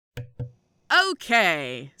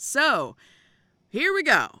Okay, so here we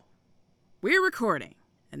go. We're recording,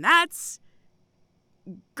 and that's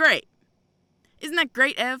great. Isn't that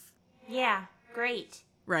great, Ev? Yeah, great.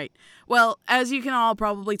 Right. Well, as you can all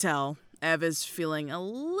probably tell, Ev is feeling a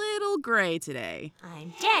little gray today.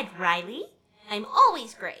 I'm dead, Riley. I'm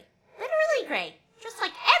always gray. Literally gray. Just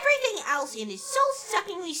like everything else in this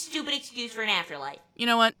soul-suckingly stupid excuse for an afterlife. You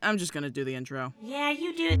know what? I'm just gonna do the intro. Yeah,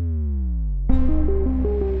 you do.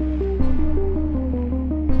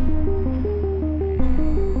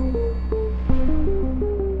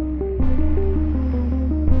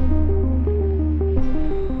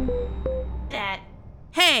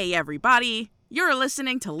 Hey, everybody! You're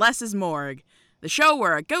listening to Less is Morgue, the show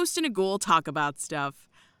where a ghost and a ghoul talk about stuff.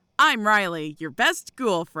 I'm Riley, your best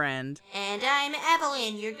ghoul friend. And I'm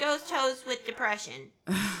Evelyn, your ghost host with depression.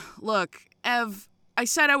 Look, Ev, I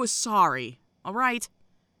said I was sorry, alright?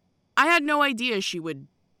 I had no idea she would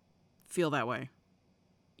feel that way.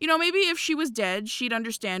 You know, maybe if she was dead, she'd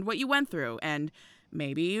understand what you went through, and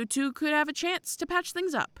maybe you two could have a chance to patch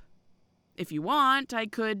things up. If you want, I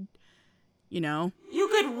could... You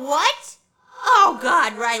could what? Oh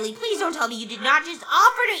God, Riley, please don't tell me you did not just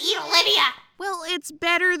offer to eat Olivia! Well, it's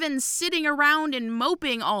better than sitting around and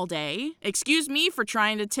moping all day. Excuse me for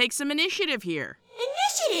trying to take some initiative here.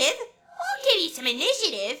 Initiative? I'll give you some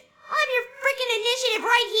initiative. I'll have your freaking initiative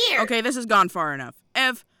right here. Okay, this has gone far enough.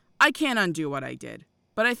 Ev, I can't undo what I did,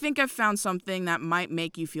 but I think I've found something that might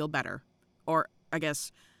make you feel better. Or, I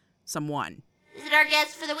guess, someone. Is it our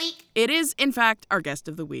guest for the week? It is, in fact, our guest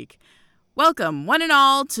of the week. Welcome, one and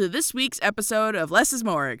all, to this week's episode of Less is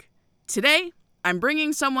Morgue. Today, I'm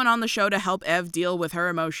bringing someone on the show to help Ev deal with her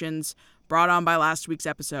emotions brought on by last week's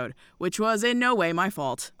episode, which was in no way my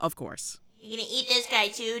fault, of course. You gonna eat this guy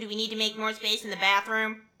too? Do we need to make more space in the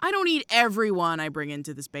bathroom? I don't eat everyone I bring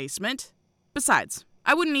into this basement. Besides,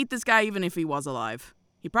 I wouldn't eat this guy even if he was alive.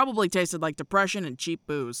 He probably tasted like depression and cheap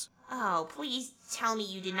booze. Oh, please tell me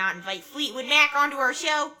you did not invite Fleetwood Mac onto our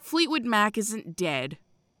show? Fleetwood Mac isn't dead.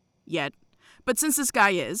 Yet. But since this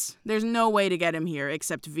guy is, there's no way to get him here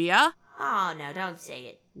except via... Oh, no, don't say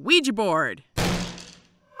it. Ouija board.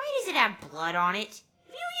 Why does it have blood on it?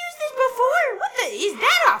 Have you used this before? What the... Is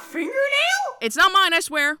that a fingernail? It's not mine, I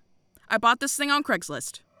swear. I bought this thing on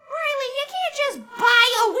Craigslist. Riley, you can't just buy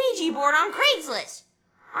a Ouija board on Craigslist.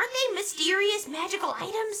 Aren't they mysterious magical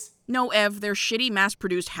items? No, Ev, they're shitty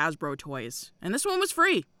mass-produced Hasbro toys. And this one was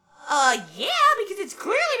free. Yeah, because it's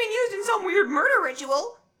clearly been used in some weird murder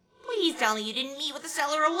ritual. Please tell me you didn't meet with the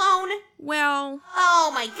seller alone. Well...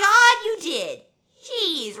 Oh my God, you did.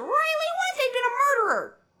 Jeez, Riley, what if they'd been a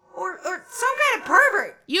murderer? Or some kind of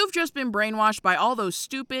pervert? You've just been brainwashed by all those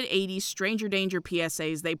stupid 80s stranger danger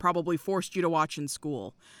PSAs they probably forced you to watch in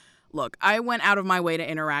school. Look, I went out of my way to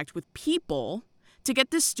interact with people to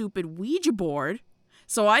get this stupid Ouija board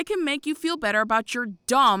so I can make you feel better about your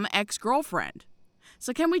dumb ex-girlfriend.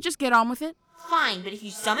 So can we just get on with it? Fine, but if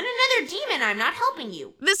you summon another demon, I'm not helping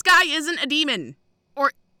you. This guy isn't a demon.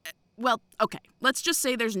 Or, well, okay, let's just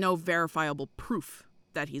say there's no verifiable proof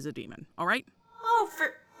that he's a demon, all right?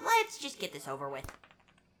 Let's just get this over with.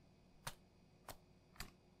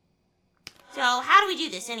 So, how do we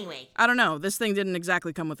do this anyway? I don't know, this thing didn't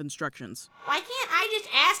exactly come with instructions. Why can't I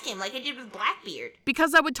just ask him like I did with Blackbeard?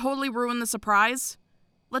 Because that would totally ruin the surprise.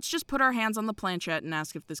 Let's just put our hands on the planchette and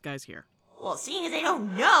ask if this guy's here. Well, seeing as I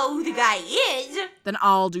don't know who the guy is... Then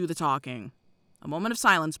I'll do the talking. A moment of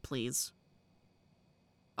silence, please.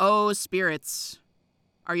 Oh, spirits.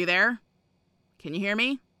 Are you there? Can you hear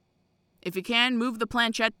me? If you can, move the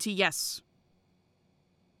planchette to yes.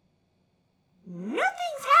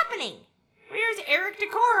 Nothing's happening. Where's Eric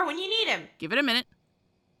Decora when you need him? Give it a minute.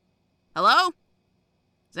 Hello?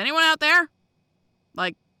 Is anyone out there?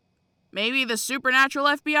 Like, maybe the supernatural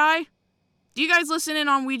FBI? Do you guys listen in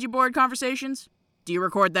on Ouija board conversations? Do you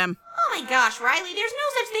record them? Oh my gosh, Riley, there's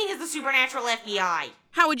no such thing as the supernatural FBI.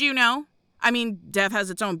 How would you know? I mean, Death has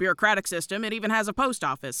its own bureaucratic system. It even has a post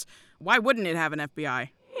office. Why wouldn't it have an FBI?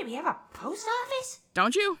 Hey, we have a post office?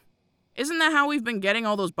 Don't you? Isn't that how we've been getting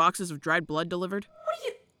all those boxes of dried blood delivered? What are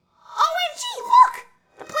you... OMG, look!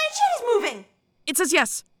 The planchette is moving! It says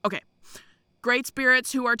yes. Okay. Great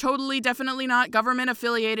spirits who are totally, definitely not government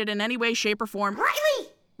affiliated in any way, shape, or form. Riley!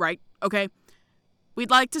 Right, okay. We'd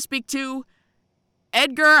like to speak to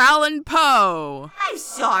Edgar Allan Poe. I'm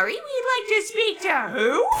sorry, we'd like to speak to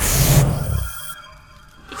who?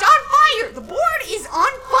 It's on fire! The board is on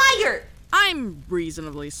fire! I'm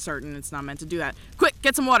reasonably certain it's not meant to do that. Quick,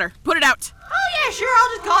 get some water. Put it out. Oh yeah, sure,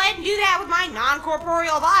 I'll just go ahead and do that with my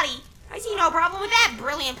non-corporeal body. I see no problem with that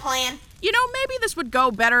brilliant plan. You know, maybe this would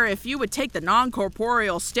go better if you would take the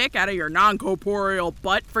non-corporeal stick out of your non-corporeal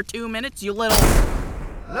butt for 2 minutes, you little...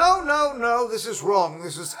 No, this is wrong.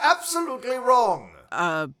 This is absolutely wrong.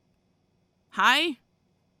 Hi?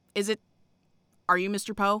 Are you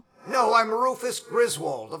Mr. Poe? No, I'm Rufus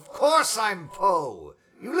Griswold. Of course I'm Poe.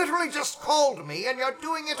 You literally just called me and you're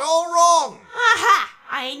doing it all wrong. Aha!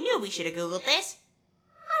 I knew we should have Googled this.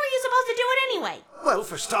 How are you supposed to do it anyway? Well,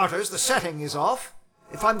 for starters, the setting is off.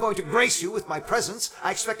 If I'm going to grace you with my presence,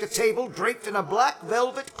 I expect a table draped in a black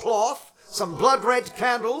velvet cloth, some blood-red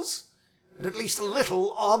candles, and at least a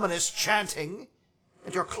little ominous chanting.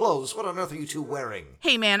 And your clothes, what on earth are you two wearing?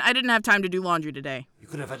 Hey man, I didn't have time to do laundry today. You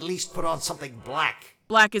could have at least put on something black.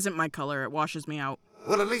 Black isn't my color, it washes me out.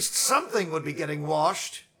 Well, at least something would be getting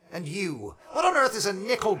washed. And you, what on earth is a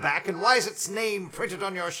Nickelback and why is its name printed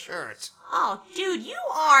on your shirt? Oh, dude, you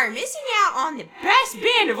are missing out on the best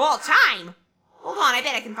band of all time. Hold on, I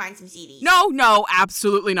bet I can find some CDs. No,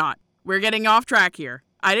 absolutely not. We're getting off track here.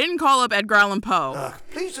 I didn't call up Edgar Allan Poe.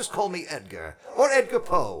 Please just call me Edgar, or Edgar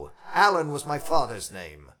Poe. Alan was my father's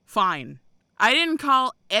name. Fine. I didn't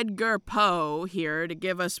call Edgar Poe here to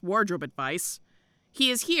give us wardrobe advice. He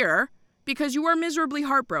is here because you are miserably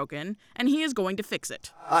heartbroken, and he is going to fix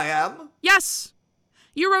it. I am? Yes!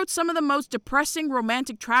 You wrote some of the most depressing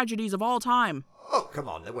romantic tragedies of all time. Oh, come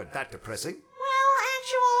on, they weren't that depressing. Well,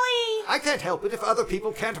 actually... I can't help it if other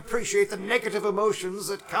people can't appreciate the negative emotions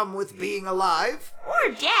that come with being alive. Or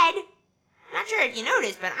dead. Not sure if you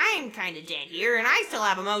noticed, but I'm kinda dead here, and I still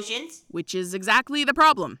have emotions. Which is exactly the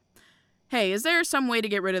problem. Hey, is there some way to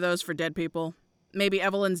get rid of those for dead people? Maybe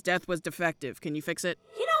Evelyn's death was defective. Can you fix it?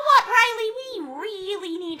 You know what, Riley? We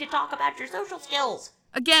really need to talk about your social skills.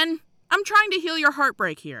 Again, I'm trying to heal your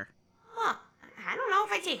heartbreak here. Huh. I don't know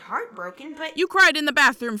if I'd say heartbroken, but... You cried in the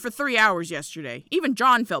bathroom for 3 hours yesterday. Even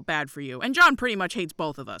John felt bad for you, and John pretty much hates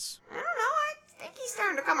both of us. I don't know, I think he's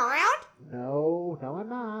starting to come around. No, I'm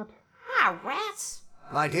not. Ah, rats.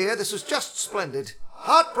 My dear, this is just splendid.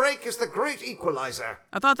 Heartbreak is the great equalizer.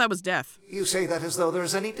 I thought that was death. You say that as though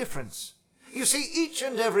there's any difference. You see, each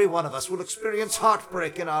and every one of us will experience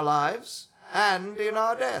heartbreak in our lives and in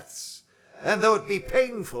our deaths. And though it be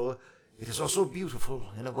painful, it is also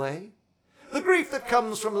beautiful in a way. The grief that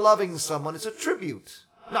comes from loving someone is a tribute,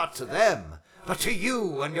 not to them, but to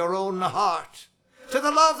you and your own heart, to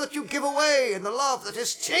the love that you give away and the love that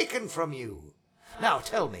is taken from you. Now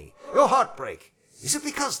tell me, your heartbreak, is it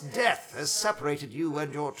because death has separated you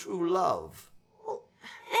and your true love? Well,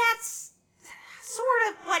 that's sort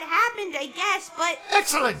of what happened, I guess, but...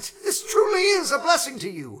 Excellent! This truly is a blessing to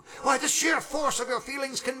you. Why, the sheer force of your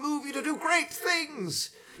feelings can move you to do great things.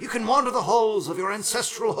 You can wander the halls of your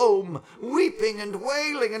ancestral home, weeping and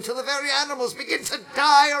wailing until the very animals begin to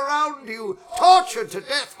die around you, tortured to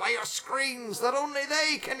death by your screams that only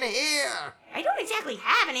they can hear. I don't exactly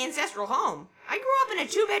have an ancestral home. I grew up in a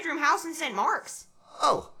 2-bedroom house in St. Mark's.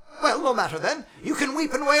 Oh, well, no matter then. You can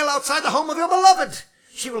weep and wail outside the home of your beloved.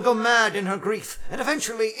 She will go mad in her grief, and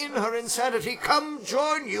eventually, in her insanity, come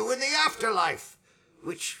join you in the afterlife.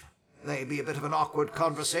 Which may be a bit of an awkward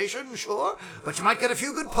conversation, sure, but you might get a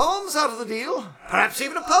few good poems out of the deal. Perhaps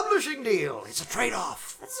even a publishing deal. It's a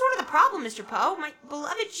trade-off. That's sort of the problem, Mr. Poe. My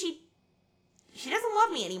beloved, she doesn't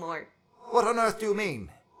love me anymore. What on earth do you mean?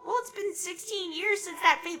 Well, it's been 16 years since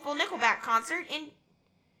that fateful Nickelback concert, and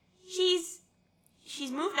she's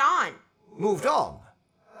moved on. Moved on?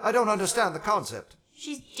 I don't understand the concept.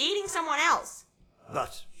 She's dating someone else.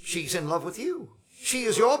 But she's in love with you. She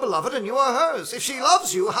is your beloved and you are hers. If she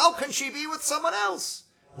loves you, how can she be with someone else?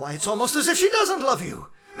 Why, it's almost as if she doesn't love you.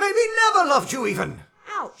 Maybe never loved you even.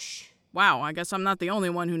 Ouch. Wow, I guess I'm not the only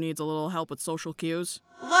one who needs a little help with social cues.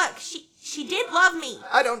 Look, she did love me.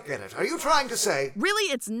 I don't get it. Are you trying to say...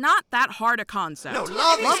 Really, it's not that hard a concept. No,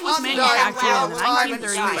 love was undying manufactured in the throughout time and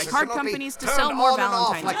 1930s by space. card It cannot be companies to turned sell more on and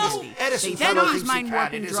off Valentine's like candy. this Edison They then fellow used thinks he can.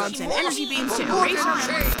 mind-warping It is drugs a and energy beams to force erase of our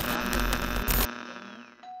memories. change.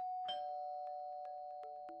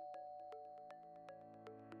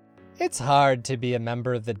 It's hard to be a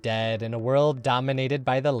member of the dead in a world dominated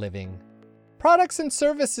by the living. Products and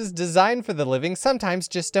services designed for the living sometimes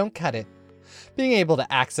just don't cut it. Being able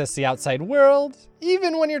to access the outside world,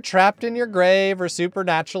 even when you're trapped in your grave or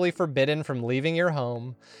supernaturally forbidden from leaving your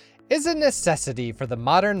home, is a necessity for the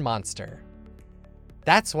modern monster.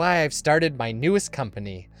 That's why I've started my newest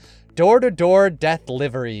company, Door-to-Door Death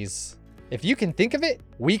Liveries. If you can think of it,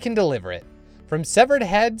 we can deliver it. From severed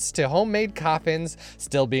heads to homemade coffins,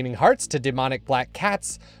 still beating hearts to demonic black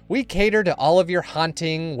cats, we cater to all of your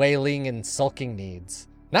haunting, wailing, and sulking needs.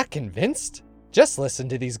 Not convinced? Just listen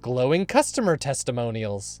to these glowing customer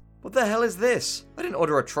testimonials. What the hell is this? I didn't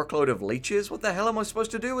order a truckload of leeches. What the hell am I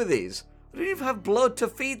supposed to do with these? I didn't even have blood to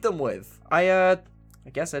feed them with. I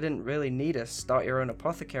guess I didn't really need a start your own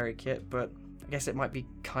apothecary kit, but I guess it might be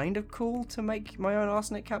kind of cool to make my own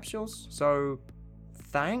arsenic capsules. So,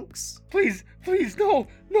 thanks? Please, no,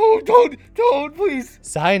 don't, please.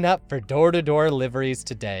 Sign up for door-to-door deliveries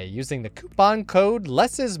today using the coupon code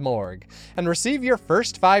LESSISMORG and receive your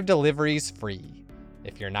first 5 deliveries free.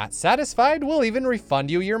 If you're not satisfied, we'll even refund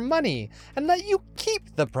you your money and let you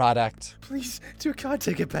keep the product. Please, dear God,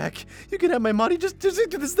 take it back. You can have my money. Just get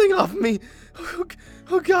this thing off me.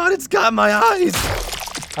 Oh God, it's got my eyes.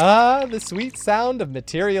 Ah, the sweet sound of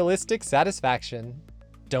materialistic satisfaction.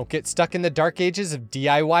 Don't get stuck in the dark ages of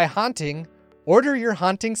DIY haunting. Order your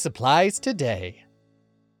haunting supplies today.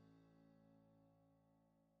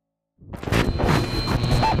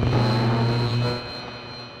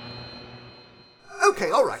 Okay,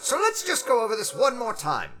 all right, so let's just go over this one more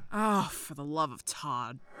time. Oh, for the love of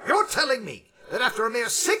Todd. You're telling me that after a mere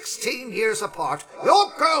 16 years apart,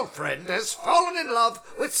 your girlfriend has fallen in love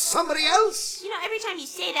with somebody else? You know, every time you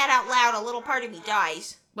say that out loud, a little part of me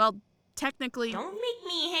dies. Well, technically... Don't make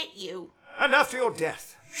me hit you. And after your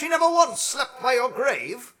death, she never once slept by your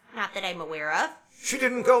grave? Not that I'm aware of. She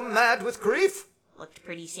didn't go mad with grief? Looked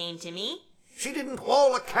pretty sane to me. She didn't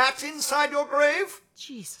wall a cat inside your grave?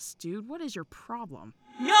 Jesus, dude, what is your problem?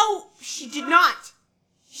 No, she did not.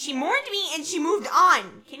 She mourned me and she moved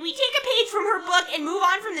on. Can we take a page from her book and move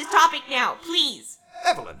on from this topic now, please?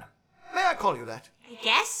 Evelyn, may I call you that? I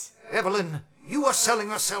guess. Evelyn, you are selling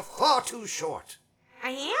yourself far too short. I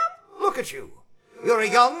am? Look at you. You're a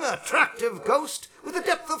young, attractive ghost with a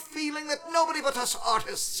depth of feeling that nobody but us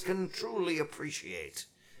artists can truly appreciate.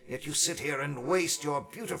 Yet you sit here and waste your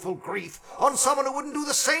beautiful grief on someone who wouldn't do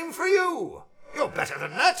the same for you. You're better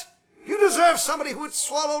than that. You deserve somebody who would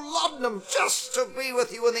swallow laudanum just to be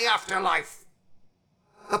with you in the afterlife.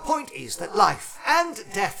 The point is that life and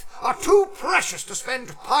death are too precious to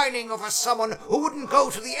spend pining over someone who wouldn't go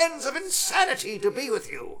to the ends of insanity to be with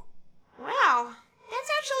you. Wow,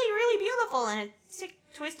 that's actually really beautiful in a sick,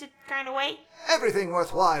 twisted kind of way. Everything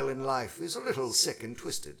worthwhile in life is a little sick and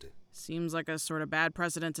twisted. Seems like a sort of bad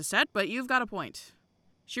precedent to set, but you've got a point.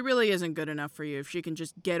 She really isn't good enough for you if she can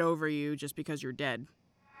just get over you just because you're dead.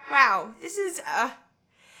 Wow, this is, a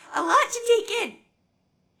lot to take in.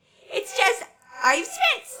 It's just, I've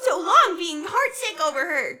spent so long being heartsick over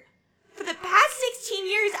her. For the past 16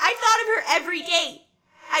 years, I've thought of her every day.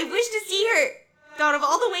 I wish to see her. Thought of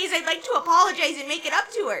all the ways I'd like to apologize and make it up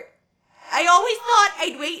to her. I always thought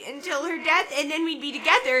I'd wait until her death and then we'd be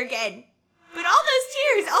together again. But all those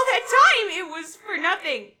tears, all that time, it was for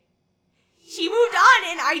nothing. She moved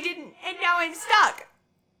on and I didn't, and now I'm stuck.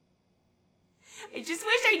 I just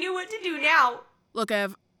wish I knew what to do now. Look,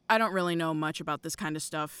 Ev, I don't really know much about this kind of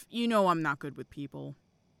stuff. You know I'm not good with people,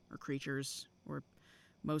 or creatures, or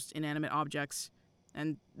most inanimate objects.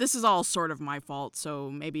 And this is all sort of my fault, so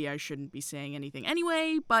maybe I shouldn't be saying anything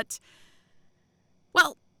anyway, but...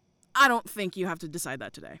 Well, I don't think you have to decide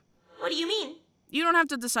that today. What do you mean? You don't have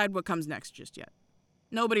to decide what comes next just yet.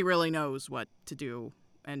 Nobody really knows what to do,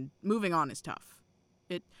 and moving on is tough.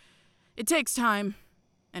 It takes time,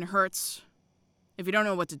 and it hurts. If you don't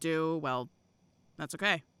know what to do, well, that's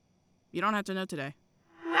okay. You don't have to know today.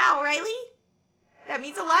 Wow, Riley. That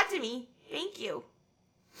means a lot to me. Thank you.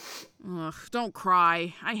 Ugh, don't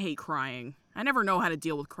cry. I hate crying. I never know how to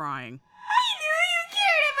deal with crying. I knew you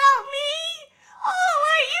cared about me! Oh,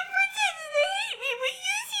 why you pretended to hate me, but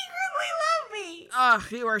you secretly love me!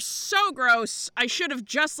 Ugh, you are so gross. I should have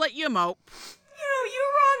just let you mope. You know,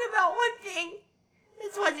 you're wrong about one thing.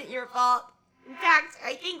 This wasn't your fault. In fact,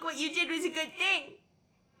 I think what you did was a good thing.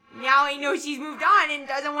 Now I know she's moved on and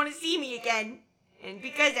doesn't want to see me again. And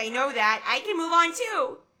because I know that, I can move on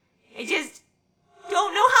too. I just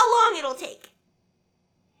don't know how long it'll take.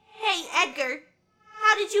 Hey, Edgar,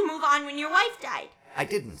 how did you move on when your wife died? I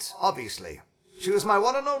didn't, obviously. She was my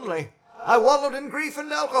one and only. I wallowed in grief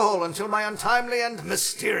and alcohol until my untimely and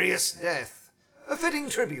mysterious death. A fitting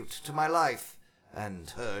tribute to my life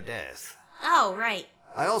and her death. Oh, right.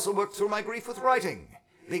 I also worked through my grief with writing.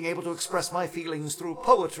 Being able to express my feelings through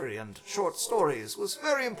poetry and short stories was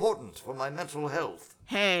very important for my mental health.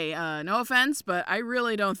 Hey, no offense, but I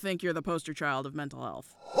really don't think you're the poster child of mental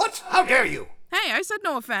health. What? How dare you? Hey, I said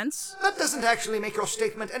no offense. That doesn't actually make your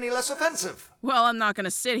statement any less offensive. Well, I'm not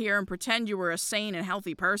gonna sit here and pretend you were a sane and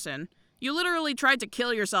healthy person. You literally tried to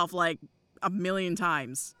kill yourself like 1,000,000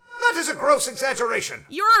 times. That is a gross exaggeration.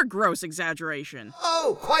 You're a gross exaggeration.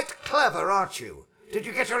 Oh, quite clever, aren't you? Did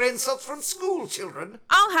you get your insults from school children?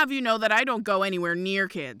 I'll have you know that I don't go anywhere near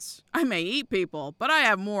kids. I may eat people, but I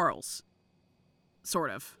have morals. Sort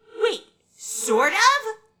of. Wait, sort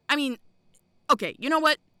of? I mean, okay, you know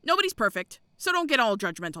what? Nobody's perfect, so don't get all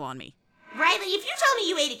judgmental on me. Riley, if you tell me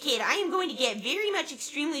you ate a kid, I am going to get very much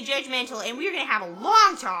extremely judgmental and we're going to have a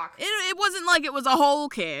long talk. It wasn't like it was a whole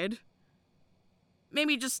kid.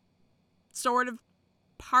 Maybe just sort of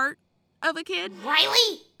part of a kid.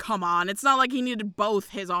 Riley! Come on, it's not like he needed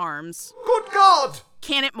both his arms. Good God!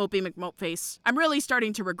 Can it, Mopey McMopeface? I'm really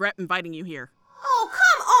starting to regret inviting you here. Oh,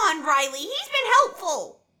 come on, Riley. He's been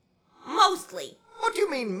helpful. Mostly. What do you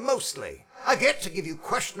mean, mostly? I get to give you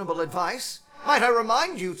questionable advice. Might I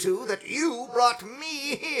remind you two that you brought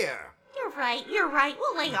me here? You're right.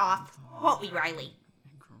 We'll lay off. Won't we, Riley?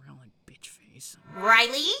 Gorilla bitch face.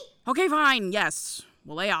 Riley? Okay, fine, yes.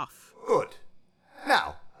 We'll lay off. Good.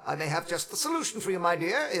 Now, I may have just the solution for you, my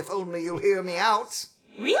dear, if only you'll hear me out.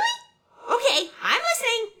 Really? Okay, I'm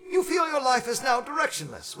listening. You feel your life is now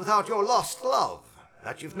directionless without your lost love,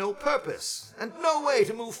 that you've no purpose and no way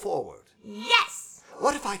to move forward. Yes.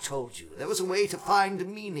 What if I told you there was a way to find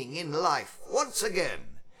meaning in life once again?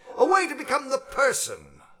 A way to become the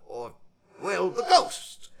person, or, well, the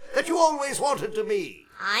ghost, that you always wanted to be?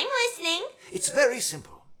 I'm listening. It's very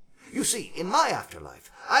simple. You see, in my afterlife,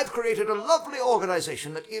 I've created a lovely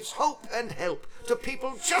organization that gives hope and help to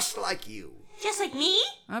people just like you. Just like me?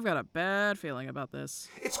 I've got a bad feeling about this.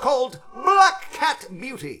 It's called Black Cat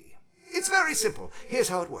Beauty. It's very simple. Here's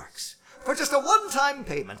how it works. For just a one-time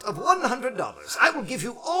payment of $100, I will give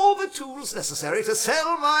you all the tools necessary to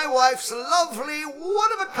sell my wife's lovely,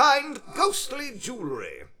 one-of-a-kind, ghostly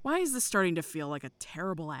jewelry. Why is this starting to feel like a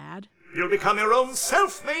terrible ad? You'll become your own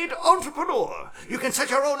self-made entrepreneur. You can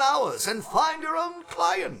set your own hours and find your own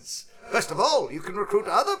clients. Best of all, you can recruit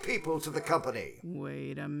other people to the company.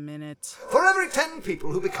 Wait a minute. For every 10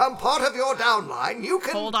 people who become part of your downline, you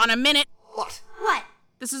can... Hold on a minute. What? What?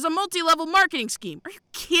 This is a multi-level marketing scheme. Are you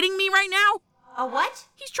kidding me right now? A what?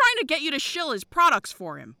 He's trying to get you to shill his products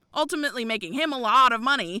for him, ultimately making him a lot of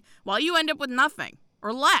money while you end up with nothing.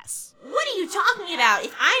 Or less. What are you talking about?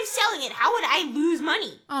 If I'm selling it, how would I lose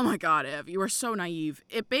money? Oh my god, Ev, you are so naive.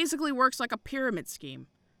 It basically works like a pyramid scheme.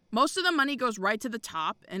 Most of the money goes right to the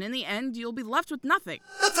top, and in the end, you'll be left with nothing.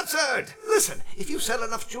 That's absurd. Listen, if you sell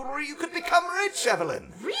enough jewelry, you could become rich,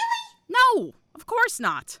 Evelyn. Really? No, of course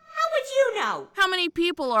not. How would you know? How many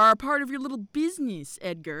people are a part of your little business,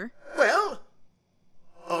 Edgar? Well,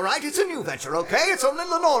 all right, it's a new venture, okay? It's only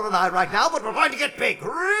Lenore and I right now, but we're going to get big,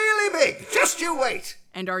 really big. Just you wait.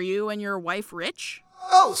 And are you and your wife rich?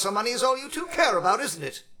 Oh, so money is all you two care about, isn't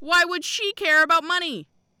it? Why would she care about money?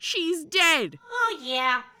 She's dead. Oh,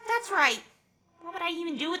 yeah, that's right. What would I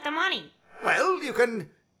even do with the money? Well, you can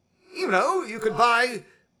buy...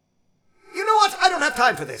 You know what? I don't have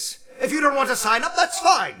time for this. If you don't want to sign up, that's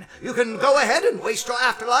fine. You can go ahead and waste your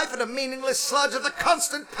afterlife in a meaningless sludge of the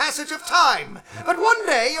constant passage of time. But one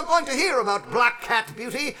day you're going to hear about Black Cat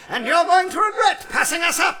Beauty, and you're going to regret passing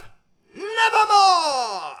us up.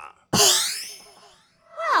 Nevermore!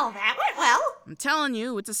 Well, that went well. I'm telling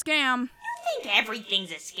you, it's a scam. You think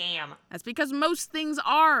everything's a scam. That's because most things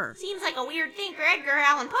are. Seems like a weird thing for Edgar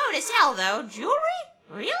Allan Poe to sell, though. Jewelry?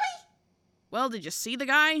 Really? Well, did you see the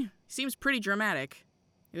guy? He seems pretty dramatic.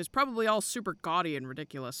 It was probably all super gaudy and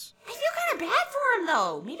ridiculous. I feel kind of bad for him,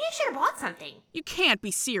 though. Maybe I should have bought something. You can't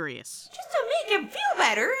be serious. Just to make him feel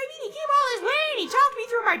better. I mean, he came all this way and he talked me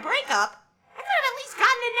through my breakup. I could have at least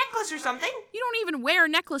gotten a necklace or something. You don't even wear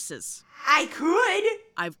necklaces. I could.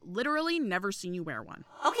 I've literally never seen you wear one.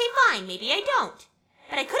 Okay, fine. Maybe I don't.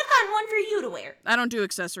 But I could have gotten one for you to wear. I don't do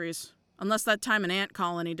accessories. Unless that time an ant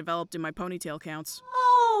colony developed in my ponytail counts.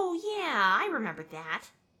 Oh, yeah. I remembered that.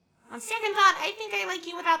 On second thought, I think I like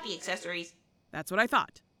you without the accessories. That's what I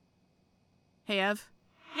thought. Hey, Ev.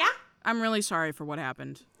 Yeah? I'm really sorry for what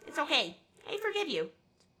happened. It's okay. I forgive you.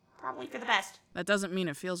 Probably for the best. That doesn't mean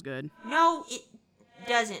it feels good. No, it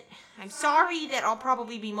doesn't. I'm sorry that I'll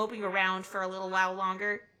probably be moping around for a little while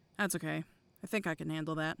longer. That's okay. I think I can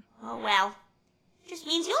handle that. Oh, well. Just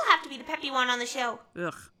means you'll have to be the peppy one on the show.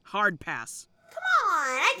 Ugh, hard pass. Come on,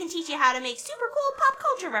 I can teach you how to make super cool pop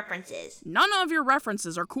culture references. None of your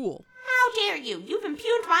references are cool. How dare you? You've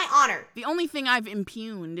impugned my honor. The only thing I've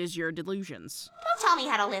impugned is your delusions. Don't tell me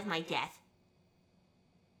how to live my death.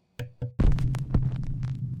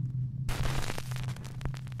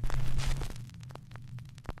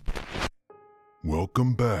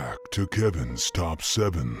 Welcome back to Kevin's Top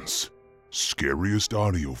 7s. Scariest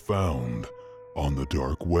audio found on the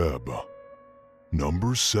dark web.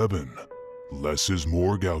 Number 7. Less is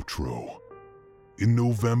More outro. In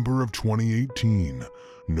November of 2018,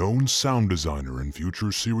 known sound designer and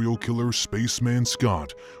future serial killer Spaceman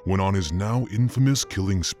Scott went on his now infamous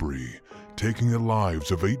killing spree, taking the lives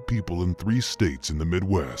of 8 people in 3 states in the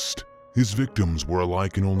Midwest. His victims were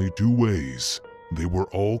alike in only 2 ways. They were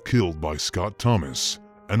all killed by Scott Thomas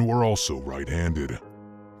and were also right-handed.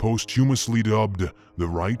 Posthumously dubbed the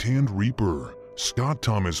Right-Hand Reaper, Scott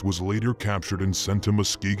Thomas was later captured and sent to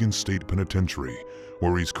Muskegon State Penitentiary,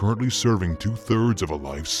 where he's currently serving 2/3 of a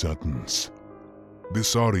life sentence.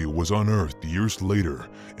 This audio was unearthed years later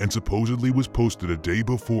and supposedly was posted a day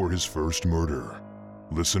before his first murder.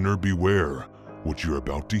 Listener beware, what you're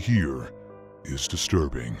about to hear is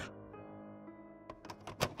disturbing.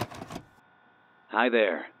 Hi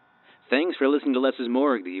there. Thanks for listening to Less is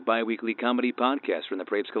Morgue, the bi-weekly comedy podcast from the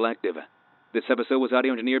Prapes Collective. This episode was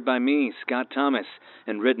audio engineered by me, Scott Thomas,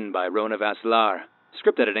 and written by Rona Vaslar.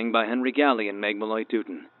 Script editing by Henry Galley and Meg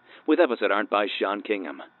Malloy-Tootin, with episode art by Sean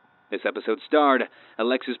Kingham. This episode starred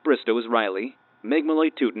Alexis Bristow as Riley, Meg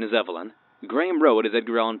Malloy-Tootin as Evelyn, Graham Rowan as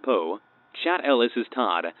Edgar Allan Poe, Chat Ellis as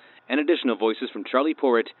Todd, and additional voices from Charlie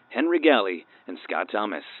Porritt, Henry Galley, and Scott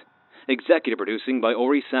Thomas. Executive producing by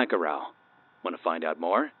Ori Sakurau. Want to find out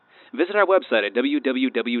more? Visit our website at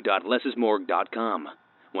www.lessismorgue.com.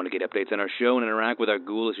 Want to get updates on our show and interact with our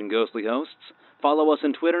ghoulish and ghostly hosts? Follow us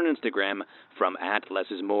on Twitter and Instagram from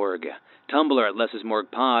 @LessIsMorgue, Tumblr at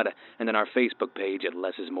LessIsMorguePod, and on our Facebook page at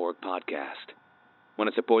LessIsMorguePodcast. Want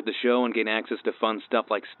to support the show and gain access to fun stuff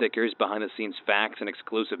like stickers, behind-the-scenes facts, and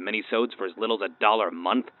exclusive minisodes for as little as $1 a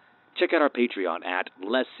month? Check out our Patreon at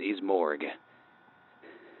LessIsMorgue.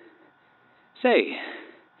 Say,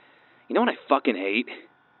 you know what I fucking hate?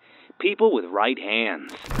 People with right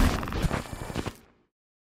hands.